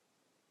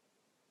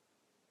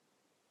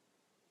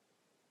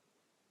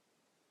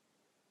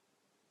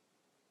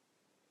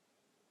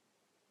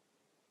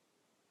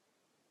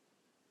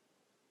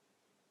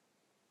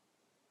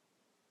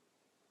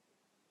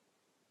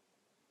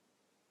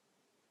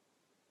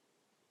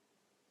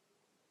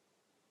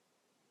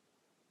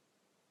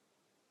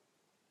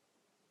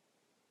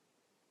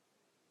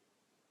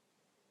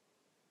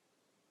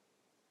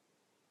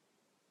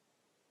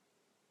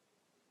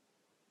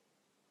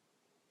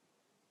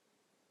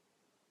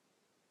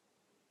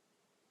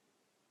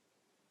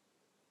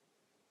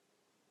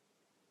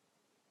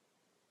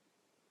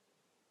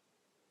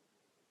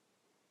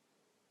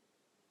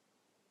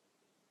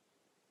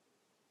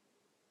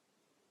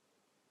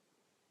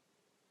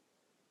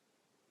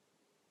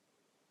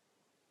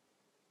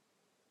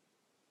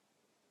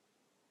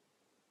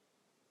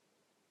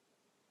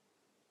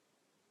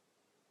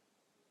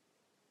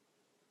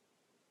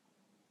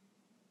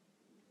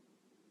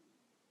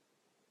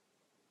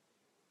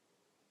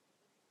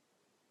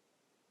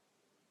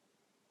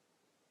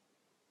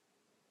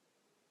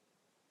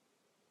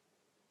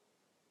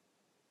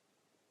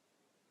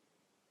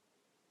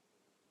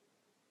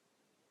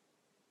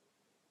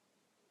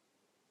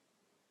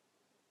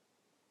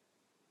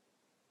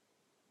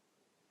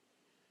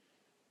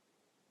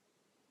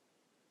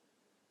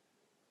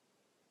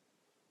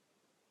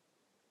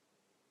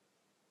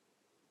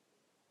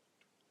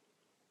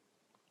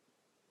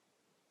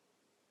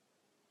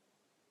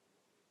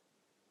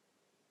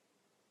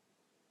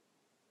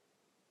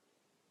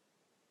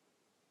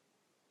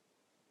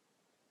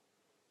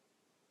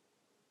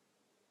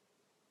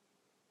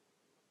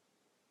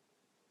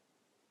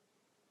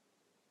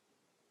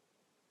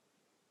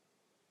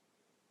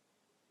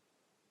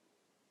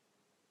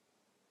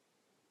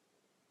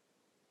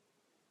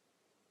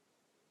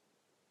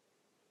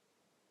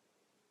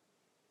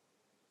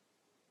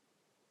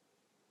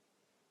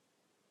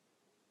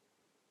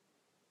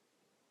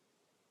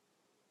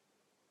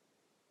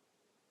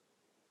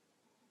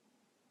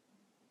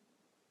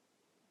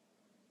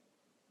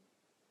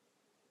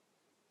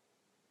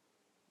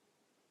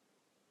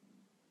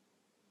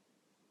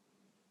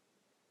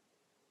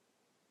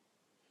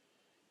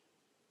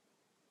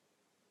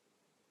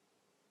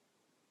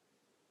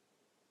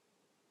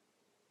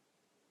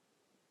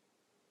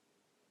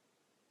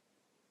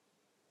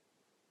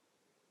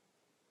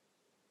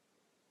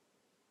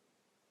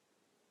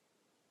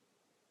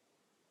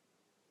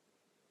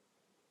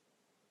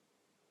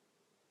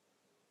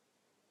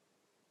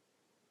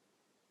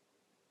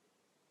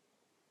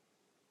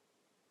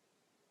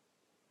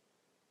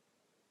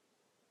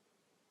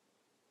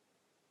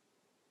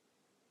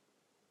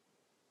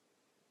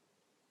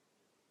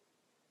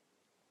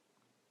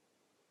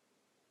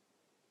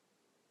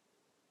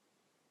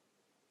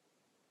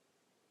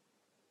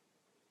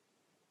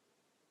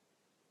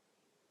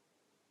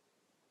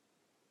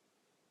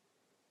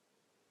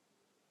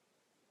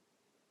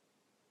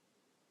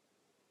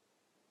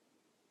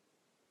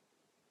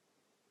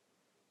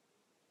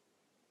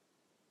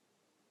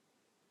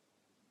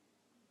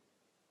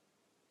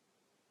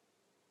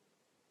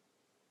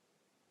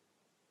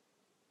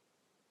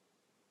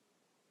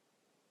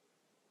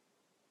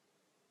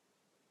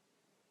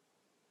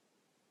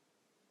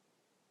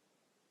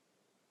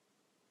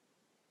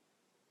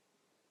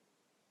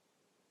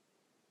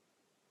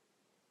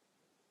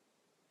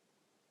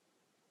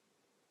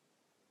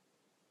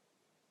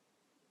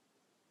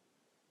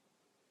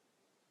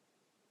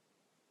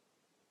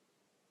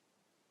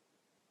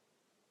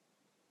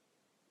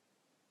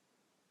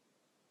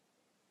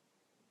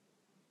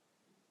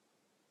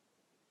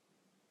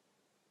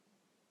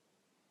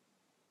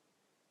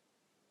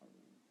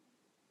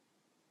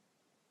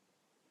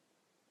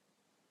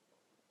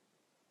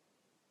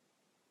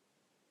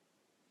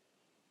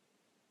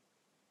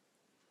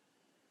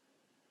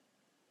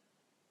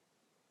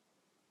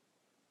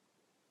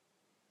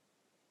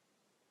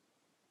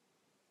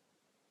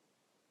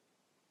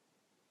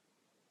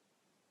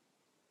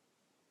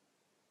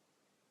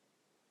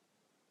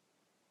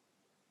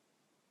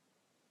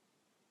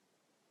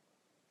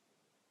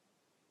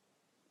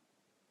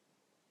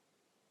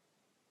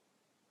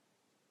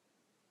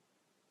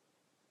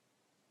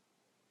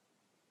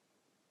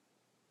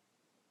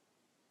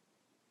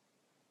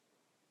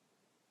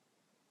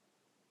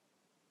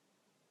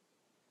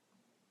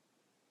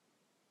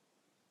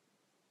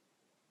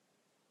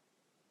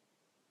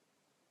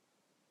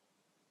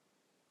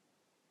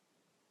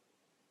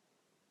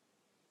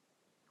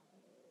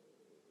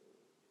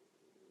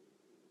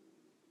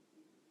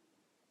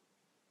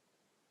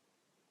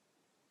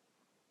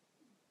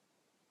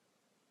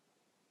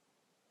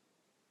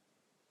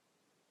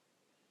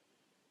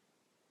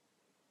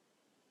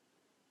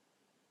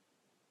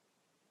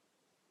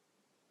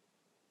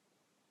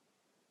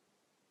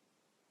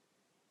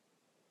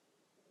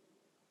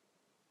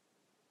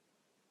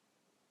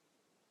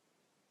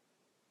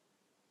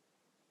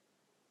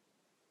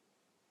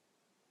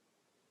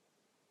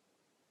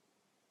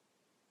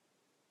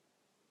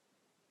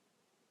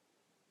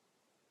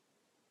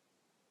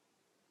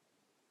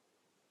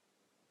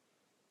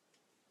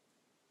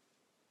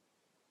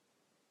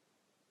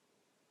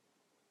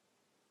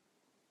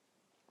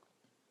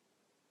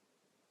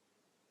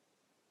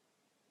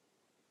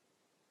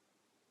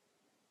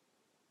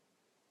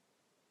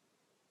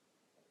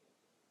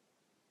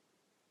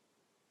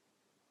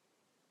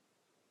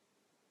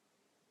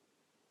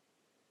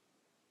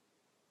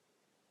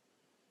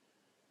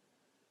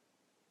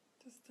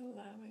 Just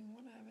allowing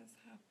whatever's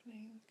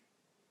happening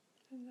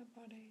in the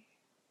body,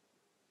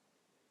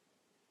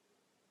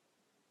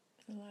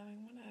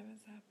 allowing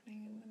whatever's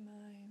happening in the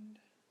mind,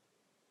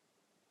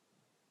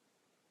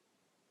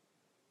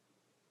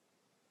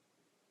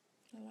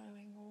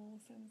 allowing all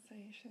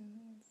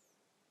sensations,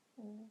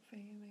 all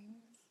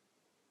feelings,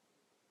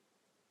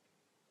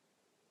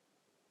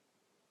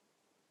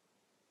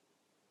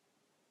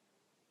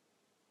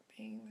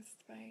 being the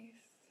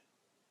space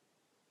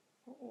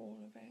for all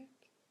of it.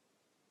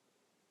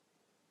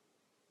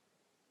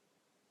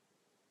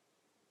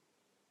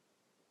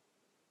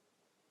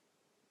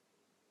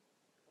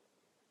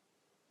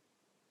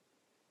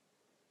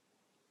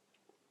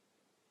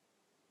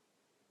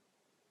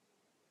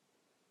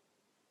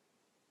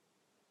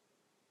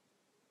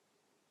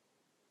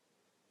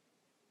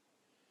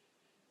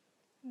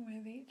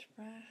 With each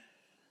breath,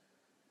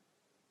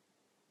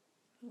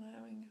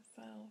 allowing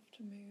yourself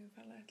to move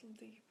a little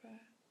deeper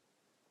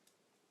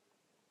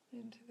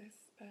into this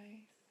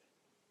space.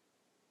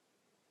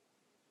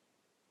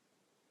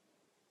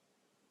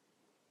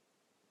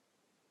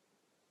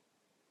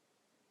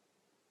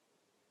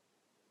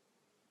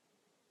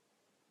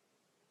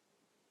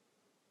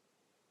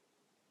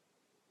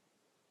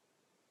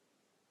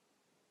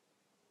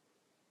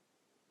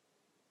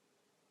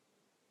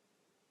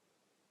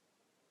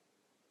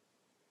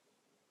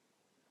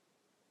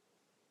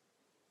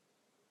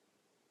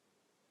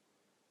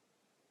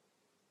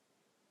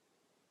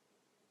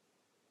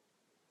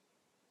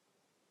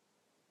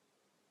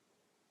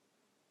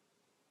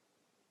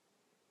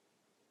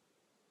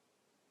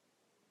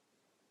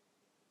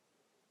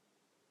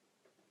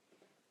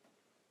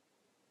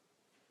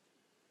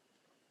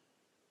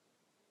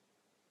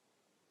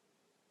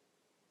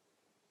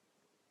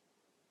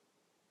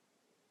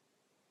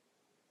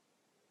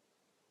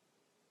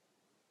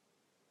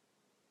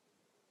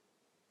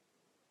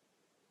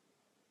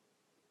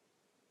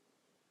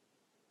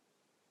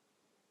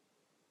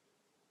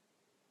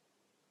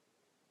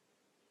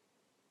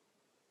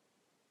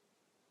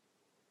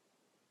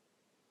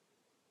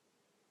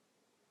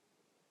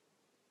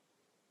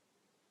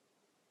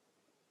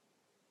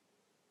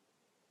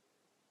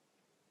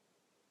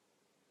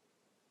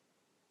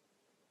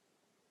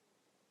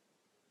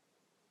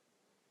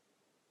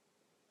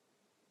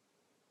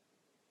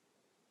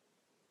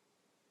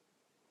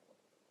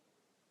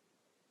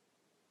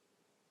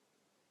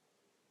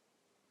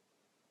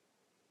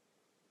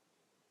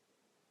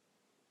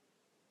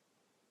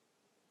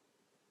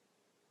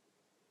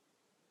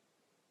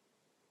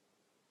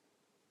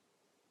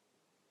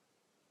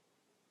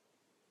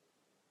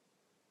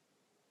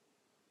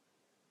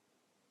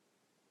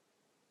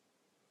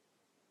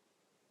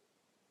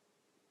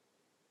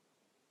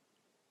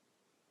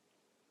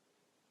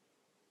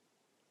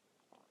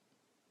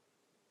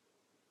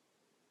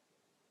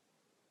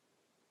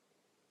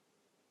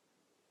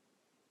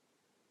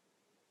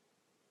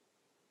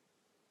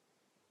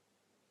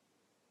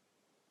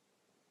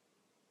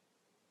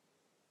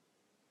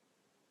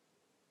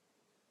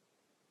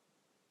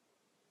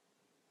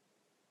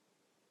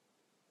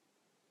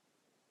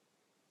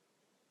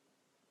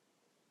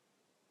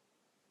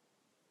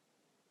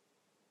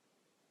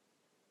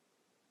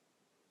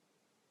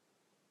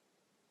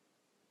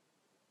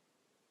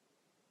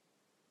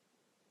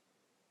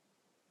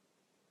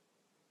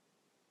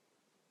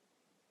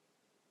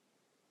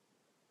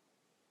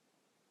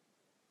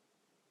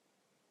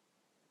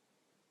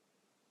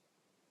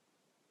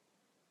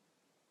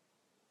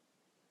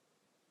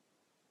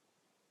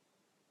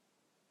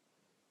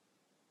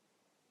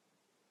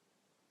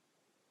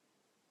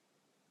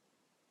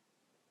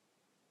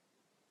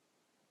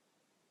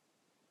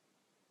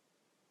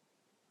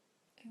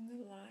 In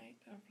the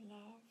light of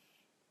love,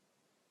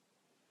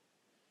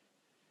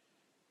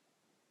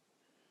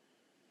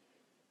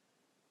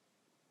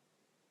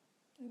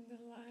 in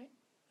the light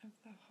of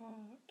the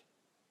heart,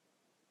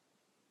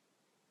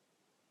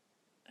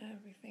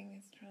 everything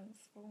is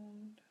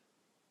transformed.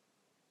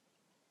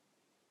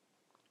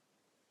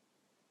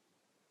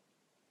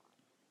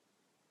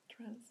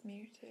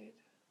 Transmuted.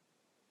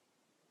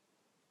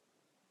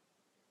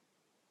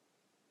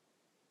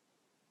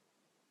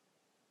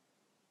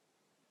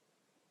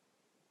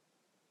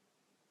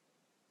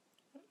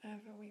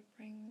 Whatever we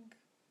bring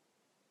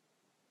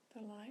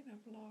the light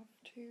of love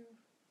to,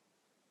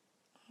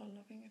 our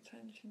loving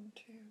attention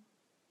to,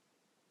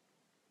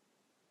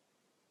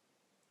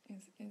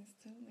 is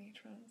instantly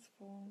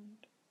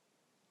transformed.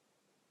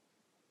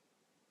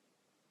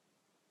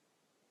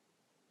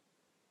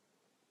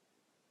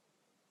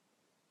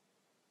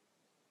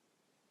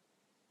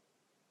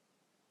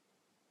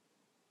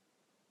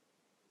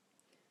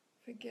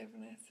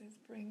 Forgiveness is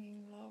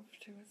bringing love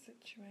to a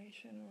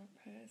situation or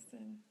a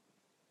person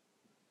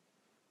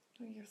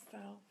or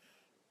yourself.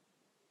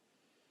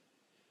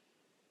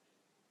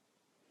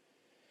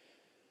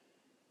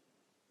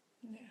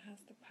 And it has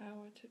the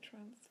power to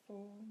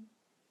transform.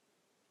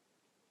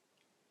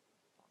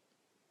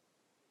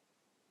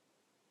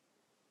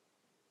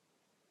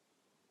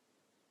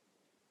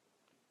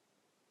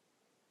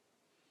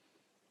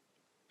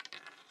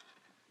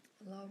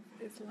 Love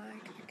is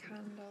like a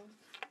candle.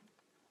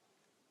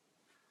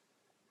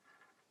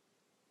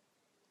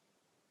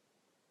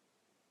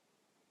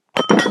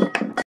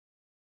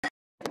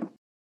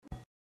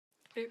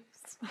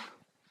 Oops.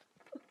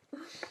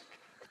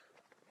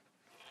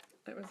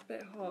 It was a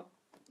bit hot.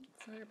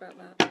 Sorry about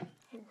that.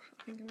 Ooh,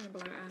 I think I'm going to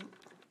blow it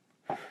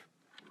out.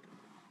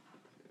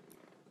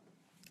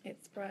 It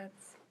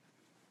spreads.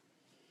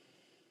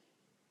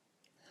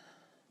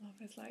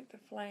 Love is like the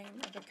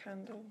flame of a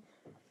candle.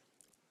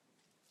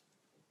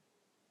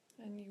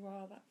 And you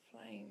are that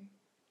flame.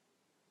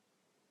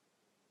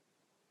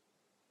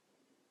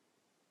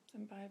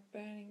 And by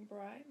burning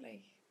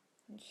brightly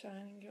and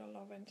shining your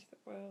love into the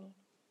world,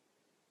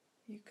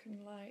 you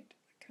can light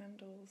the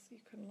candles, you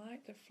can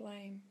light the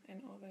flame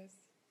in others.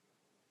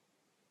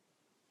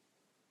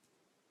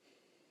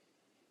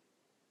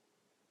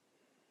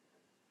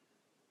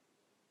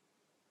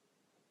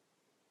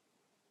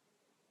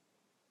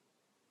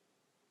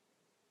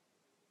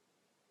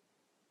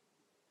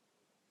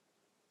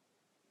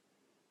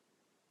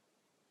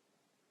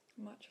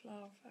 Much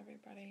love,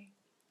 everybody. I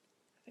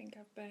think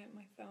I've burnt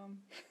my thumb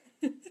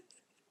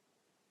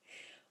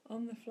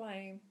on the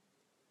flame.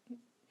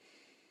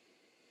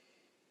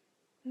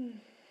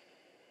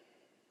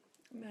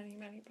 Many,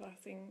 many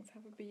blessings.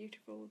 Have a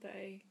beautiful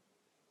day.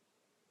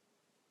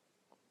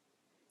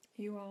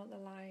 You are the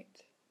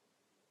light.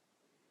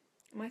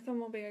 My thumb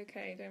will be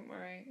okay, don't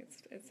worry.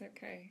 It's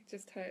okay. It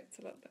just hurts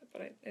a little bit,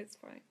 but it's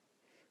fine.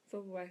 It's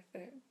all worth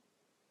it.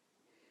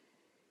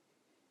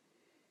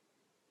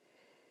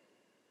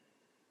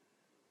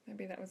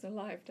 Maybe that was a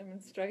live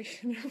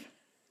demonstration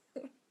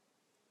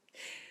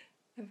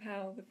of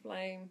how the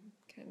flame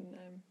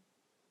can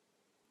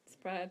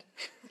spread.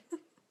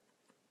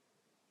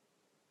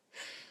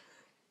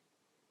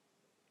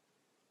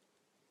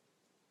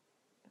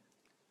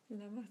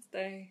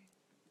 Namaste.